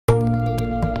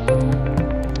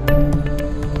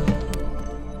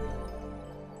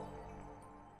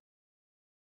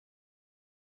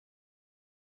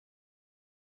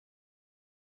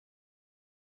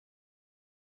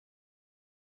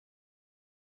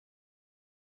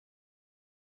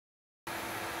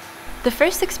The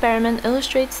first experiment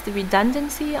illustrates the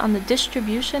redundancy on the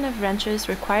distribution of wrenches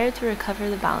required to recover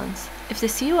the balance. If the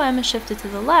COM is shifted to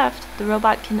the left, the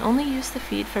robot can only use the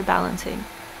feet for balancing,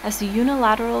 as the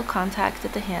unilateral contact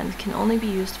at the hand can only be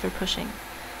used for pushing.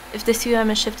 If the COM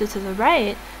is shifted to the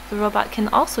right, the robot can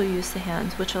also use the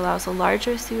hand, which allows a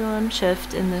larger COM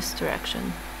shift in this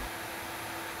direction.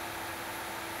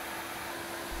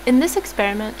 In this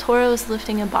experiment, Toro is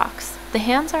lifting a box. The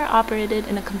hands are operated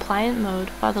in a compliant mode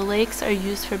while the legs are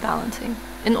used for balancing.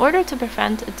 In order to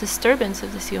prevent a disturbance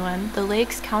of the COM, the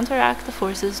legs counteract the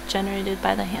forces generated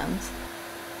by the hands.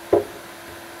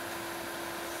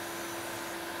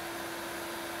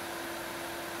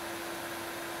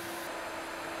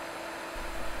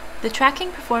 The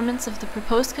tracking performance of the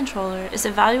proposed controller is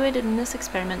evaluated in this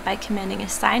experiment by commanding a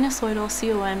sinusoidal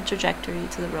COM trajectory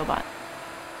to the robot.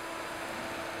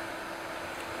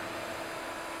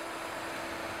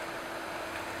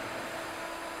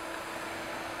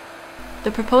 The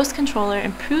proposed controller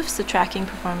improves the tracking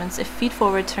performance if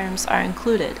feed-forward terms are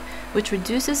included, which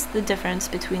reduces the difference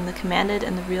between the commanded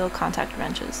and the real contact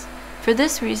wrenches. For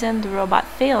this reason, the robot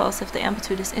fails if the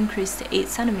amplitude is increased to 8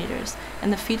 centimeters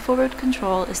and the feed-forward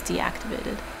control is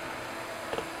deactivated.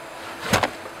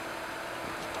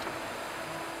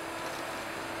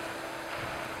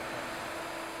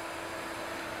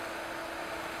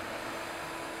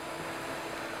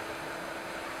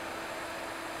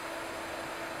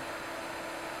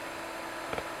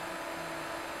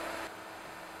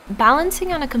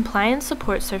 Balancing on a compliant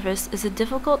support surface is a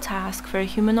difficult task for a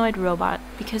humanoid robot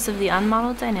because of the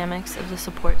unmodeled dynamics of the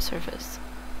support surface.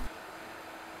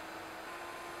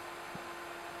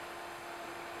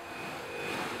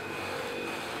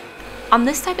 On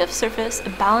this type of surface, a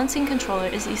balancing controller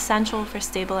is essential for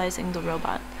stabilizing the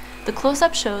robot. The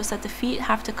close-up shows that the feet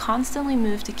have to constantly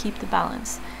move to keep the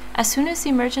balance. As soon as the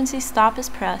emergency stop is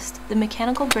pressed, the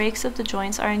mechanical brakes of the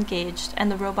joints are engaged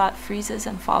and the robot freezes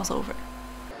and falls over.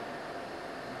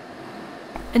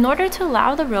 In order to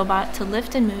allow the robot to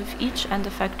lift and move each end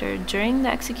effector during the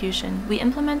execution, we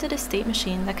implemented a state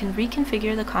machine that can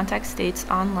reconfigure the contact states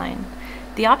online.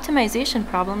 The optimization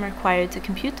problem required to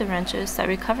compute the wrenches that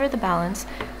recover the balance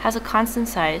has a constant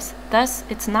size, thus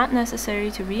it's not necessary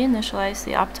to reinitialize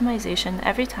the optimization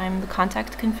every time the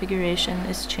contact configuration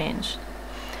is changed.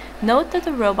 Note that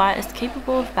the robot is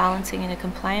capable of balancing in a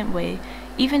compliant way,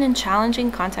 even in challenging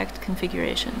contact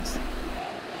configurations.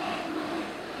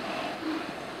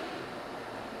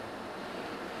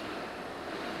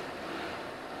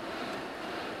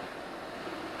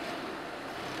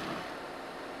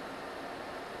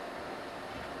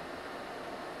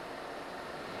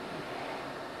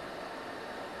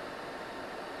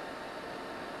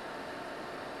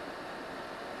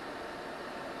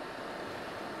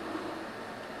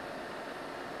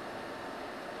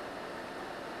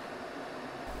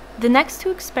 The next two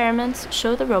experiments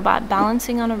show the robot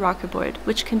balancing on a rocker board,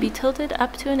 which can be tilted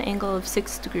up to an angle of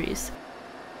 6 degrees.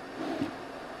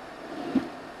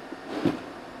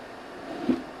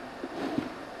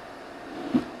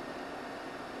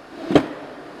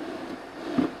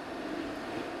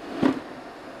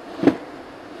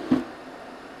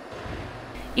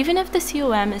 Even if the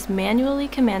COM is manually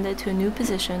commanded to a new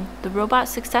position, the robot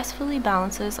successfully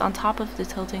balances on top of the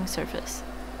tilting surface.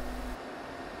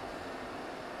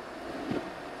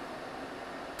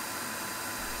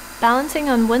 Balancing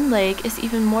on one leg is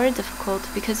even more difficult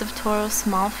because of Toro's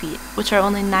small feet, which are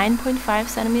only 9.5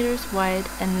 centimeters wide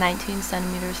and 19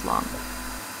 centimeters long.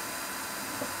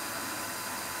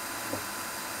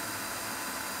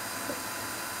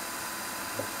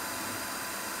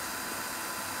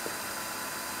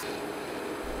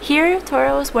 Here,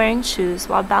 Toro is wearing shoes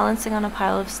while balancing on a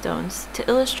pile of stones to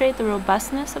illustrate the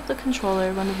robustness of the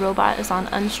controller when the robot is on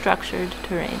unstructured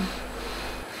terrain.